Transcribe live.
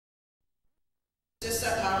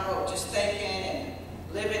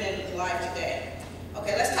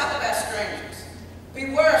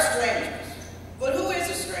Beware of strangers. But who is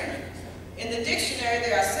a stranger? In the dictionary,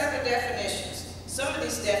 there are several definitions. Some of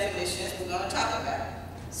these definitions we're going to talk about.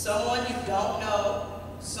 Someone you don't know,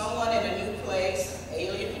 someone in a new place,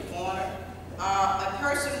 alien, a foreigner, a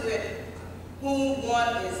person with whom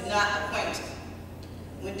one is not acquainted.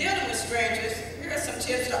 When dealing with strangers, here are some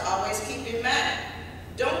tips to always keep in mind.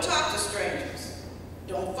 Don't talk to strangers.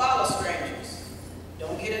 Don't follow strangers.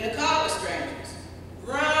 Don't get in the car with strangers.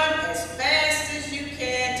 Run as fast as you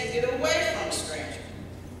can to get away from a stranger.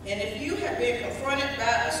 And if you have been confronted by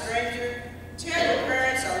a stranger, tell your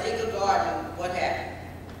parents or legal guardian what happened.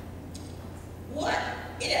 What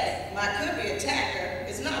if my could-be attacker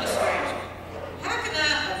is not a stranger? How can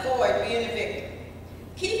I avoid being a victim?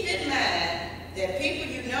 Keep in mind that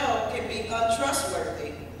people you know can be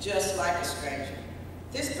untrustworthy, just like a stranger.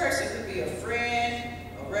 This person could be a friend,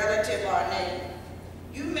 a relative, or a neighbor.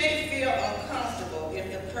 You may feel uncomfortable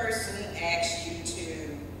if the person asks you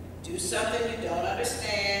to do something you don't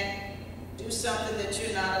understand, do something that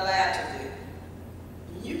you're not allowed to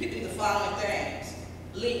do. You can do the following things.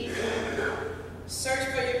 Leave. Search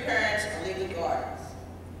for your parents or legal guardians.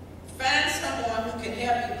 Find someone who can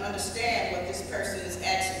help you understand what this person is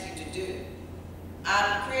asking you to do.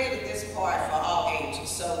 I've created this part for all ages,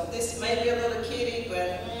 so this may be a little kiddie,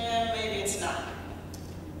 but maybe it's not.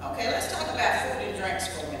 Okay, let's talk about food and drinks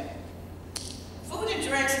for a minute. Food and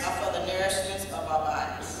drinks are for the nourishment of our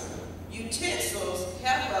bodies. Utensils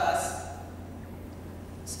help us,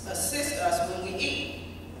 assist us when we eat.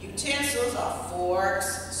 Utensils are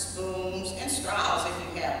forks, spoons, and straws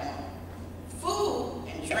if you have one.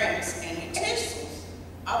 Food and drinks and utensils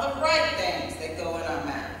are the right things that go in our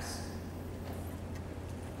mouths.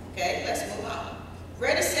 Okay, let's move on.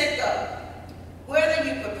 Ready, set, go. Whether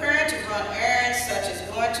you're preparing to run errands such as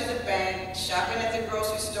going to the bank, shopping at the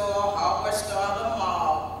grocery store, hardware store, or the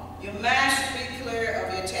mall, your mind should be clear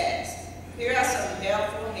of your task. Here are some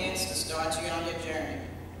helpful hints to start you on your journey.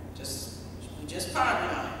 Just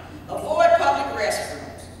ponder on it. Avoid public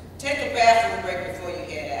restrooms. Take a bathroom break before you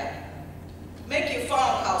head out. Make your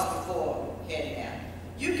phone calls before heading out.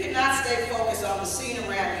 You cannot stay focused on the scene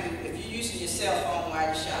around you if you're using your cell phone while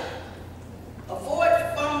you're shopping.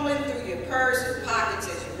 Avoid fumbling through your purse and pockets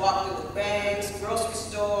as you walk through the banks, grocery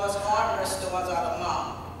stores, hardware stores, or the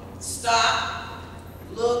mall. Stop,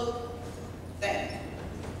 look, think.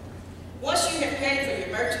 Once you have paid for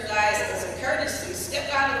your merchandise, as a courtesy, step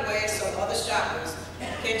out of the way so other shoppers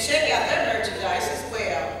can check out their merchandise as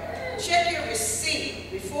well. Check your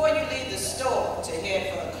receipt before you leave the store to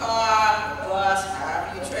head for the car, the bus,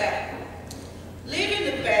 however you travel.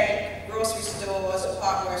 Leaving the bank, grocery stores,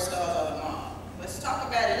 hardware stores, or the mall. Let's talk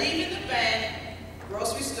about leaving the bank,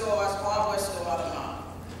 grocery stores, hardware store, or the mall.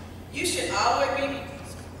 You should always be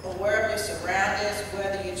aware of your surroundings,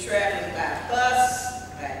 whether you're traveling by bus,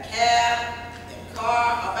 by cab, in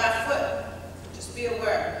car, or by foot. Just be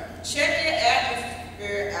aware. Check your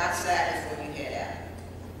atmosphere outside before you head out.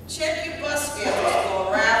 Check your bus schedules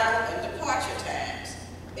for arrival and departure times.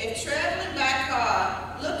 If traveling by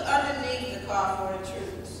car, look underneath the car for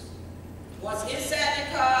intruders. Once inside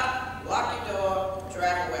your car, lock your door,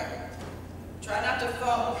 drive away. Try not to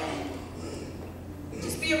fumble.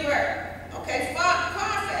 Just be aware. Okay, car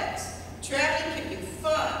facts. Traveling can be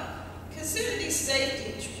fun. Consider these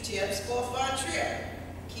safety tips for a fun trip.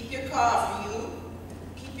 Keep your car fueled.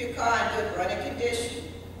 Keep your car in good running condition.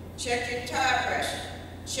 Check your tire pressure.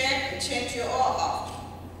 Check and change your oil often.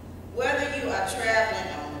 Whether you are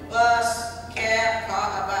traveling on the bus, cab,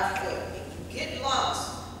 car, or by foot, if you get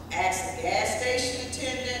lost, ask the gas station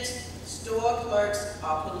attendants, store clerks,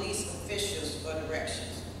 or police officials for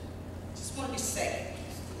directions. Just want to be safe.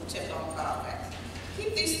 Just a tip on car facts.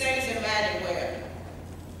 Keep these things in mind and wear.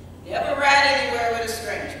 Never ride anywhere with a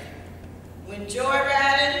stranger. When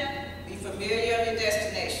joyriding, be familiar of your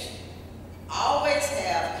destination. Always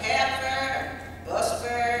have cab fare, bus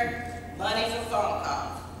fare, money for phone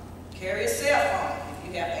calls. Carry a cell phone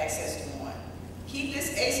if you have access to one. Keep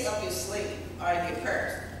this ace up your sleeve or in your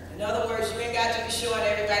purse. In other words, you ain't got to be showing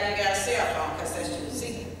everybody you got a cell phone because that's your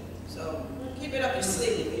secret. So keep it up your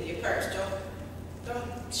sleeve in your purse.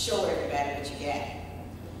 Don't show everybody what you got.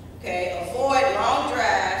 Okay, avoid long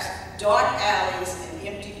drives, dark alleys, and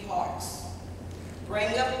empty parks. Bring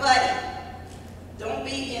a buddy. Don't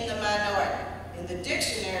be in the minority. In the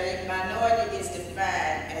dictionary, minority is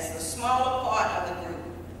defined as the smaller part of the group.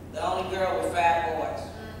 The only girl with 5 boys,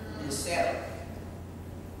 etc.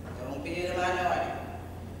 Don't be in the minority.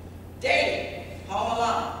 Dating, home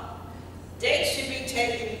alone. Dates should be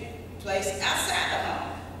taking place outside the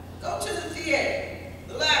home. Go to the theater,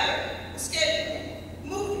 the library, the skating rink,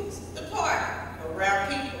 movies, the park, around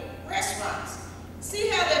people, restaurants.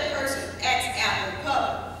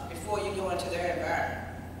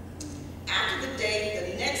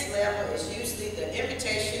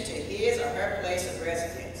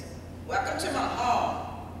 Welcome to my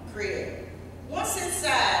home, crib. Once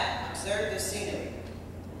inside, observe the scenery.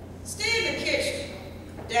 Stay in the kitchen,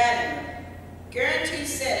 dining room, guaranteed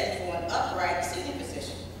setting for an upright seating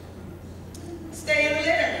position. Stay in the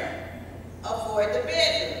living room, avoid the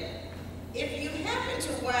bedroom. If you happen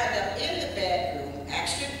to wind up in the bedroom,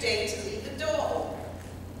 ask your date to leave the door open.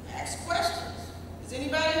 Ask questions. Is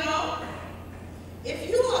anybody home? If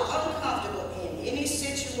you are uncomfortable in any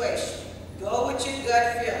situation, go with your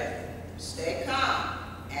gut feeling. Stay calm.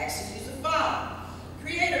 Ask to use the phone.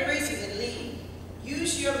 Create a reason to leave.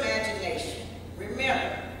 Use your imagination.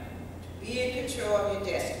 Remember, be in control of your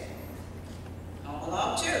destiny. Home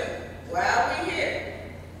alone too. Why are we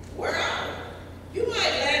here? Where are we? You might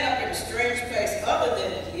land up in a strange place other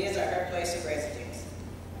than his or her place of residence.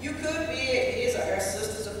 You could be at his or her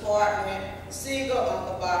sister's apartment, single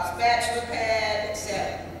Uncle Bob's bachelor pad,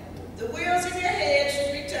 etc. The wheels in your head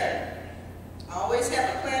should be turned. Always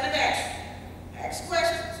have a plan of action. Ask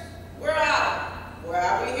questions. Where are we? Where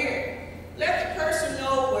are we here? Let the person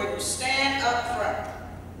know where you stand up front.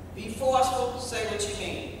 Be forceful, say what you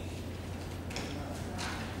mean.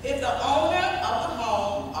 If the owner of the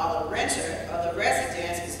home or the renter of the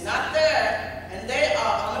residence is not there and they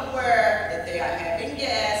are unaware that they are having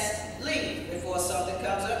guests, leave before something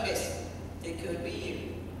comes up missing. It could be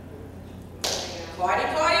you. Party,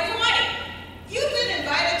 party, party. You've been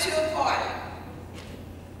invited to a party.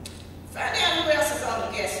 Find out who else is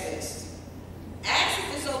on the guest list. Ask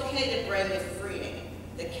if it's okay to bring a friend,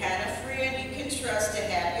 the kind of friend you can trust to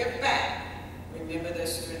have your back. Remember the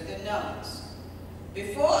strength in numbers.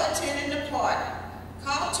 Before attending the party,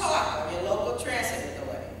 call TARC or your local transit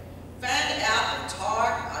authority. Find out if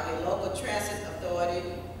TARC or your local transit authority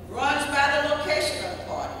runs by the location of the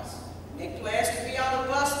parties. Make plans to be on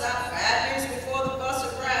the bus stop 5 minutes before the bus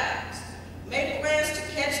arrives. Make plans to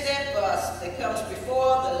catch that bus that comes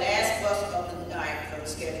before the last bus of the night for the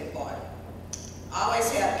scheduled party.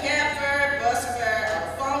 Always have a cab fare, bus fare, or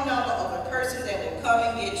a phone number of a person that will come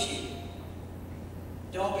and get you.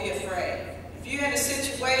 Don't be afraid. If you're in a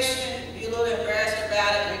situation, be a little embarrassed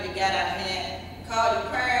about it, maybe got out of hand, call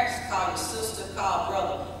your parents, call your sister, call a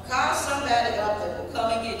brother. Call somebody up that will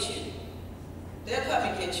come and get you. They'll come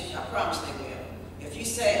and get you, I promise they will. If you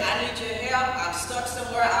say, I need your help, I'm stuck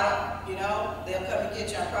somewhere, they'll come and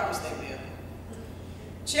get you, I promise they will.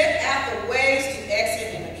 Check out the ways to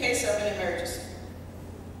exit in the case of an emergency.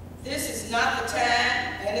 This is not the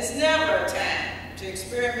time, and it's never a time, to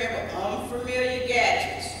experiment with unfamiliar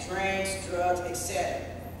gadgets, drinks, drugs, etc.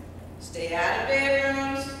 Stay out of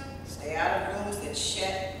bedrooms, stay out of rooms that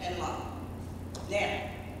shut and lock. Now,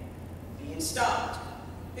 being stalked.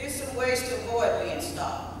 Here's some ways to avoid being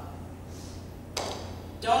stalked.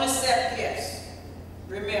 Don't accept gifts.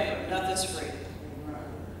 Remember, nothing's free.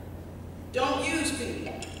 Don't use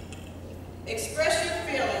people. Express your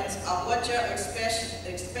feelings of what your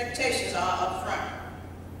expectations are up front.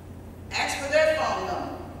 Ask for their phone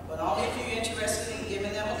number, but only if you're interested in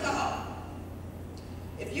giving them a call.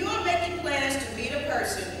 If you are making plans to meet a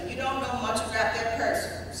person and you don't know much about that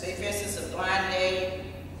person, say for instance a blind date,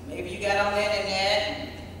 maybe you got on the internet and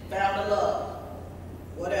found a love,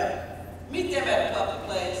 whatever. Meet them at a public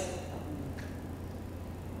place.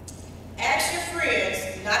 Ask your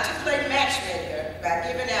friends not to play matchmaker by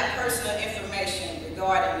giving out personal information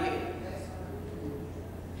regarding you.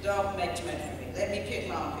 Don't make too many for me. Let me pick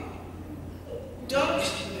my own people. Don't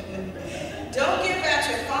give out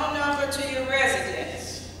your phone number to your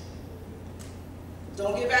residents.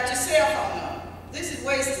 Don't give out your cell phone number. This is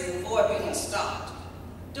ways to avoid being stalked.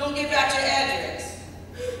 Don't give out your address.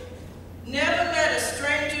 Never let a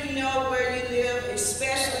stranger know where you live,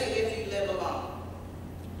 especially if you live alone.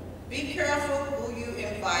 Be careful who you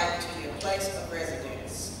invite to your place of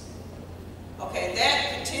residence. Okay,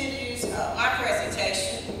 that continues my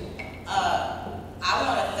presentation. I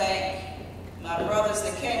want to thank my brothers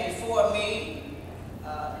that came before me,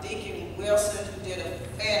 Deacon Wilson, who did a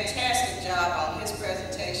fantastic job on his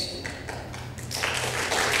presentation.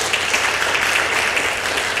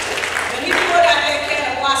 When he poured out that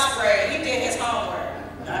can of wasp spray, he did his homework.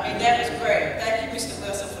 I mean, that was great. Thank you, Mr.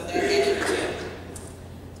 Wilson, for that extra tip.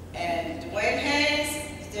 And Dwayne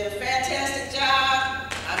Haynes did a fantastic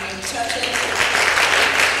job. I mean,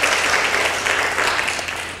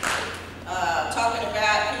 talking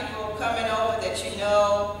about people coming over that you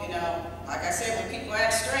know, like I said, when people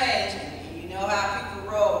act strange, you know how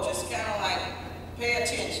people roll, just kind of like pay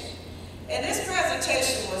attention. And this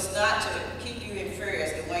presentation was not to keep you in fear,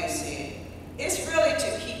 as Dwayne said. It's really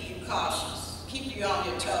to keep you cautious, keep you on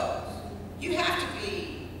your toes. You have to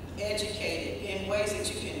be educated in ways that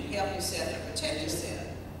you can help yourself and protect yourself.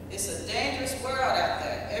 It's a dangerous world out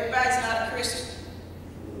there. Everybody's not a Christian.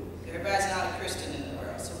 Everybody's not a Christian in the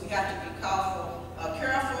world. So we have to be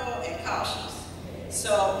careful and cautious. So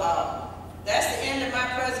that's the end of my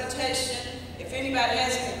presentation. If anybody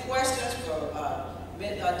has any questions for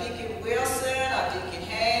Deacon Wilson or Deacon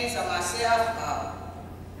Haynes or myself,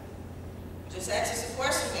 just ask us a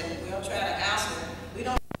question and we'll try to answer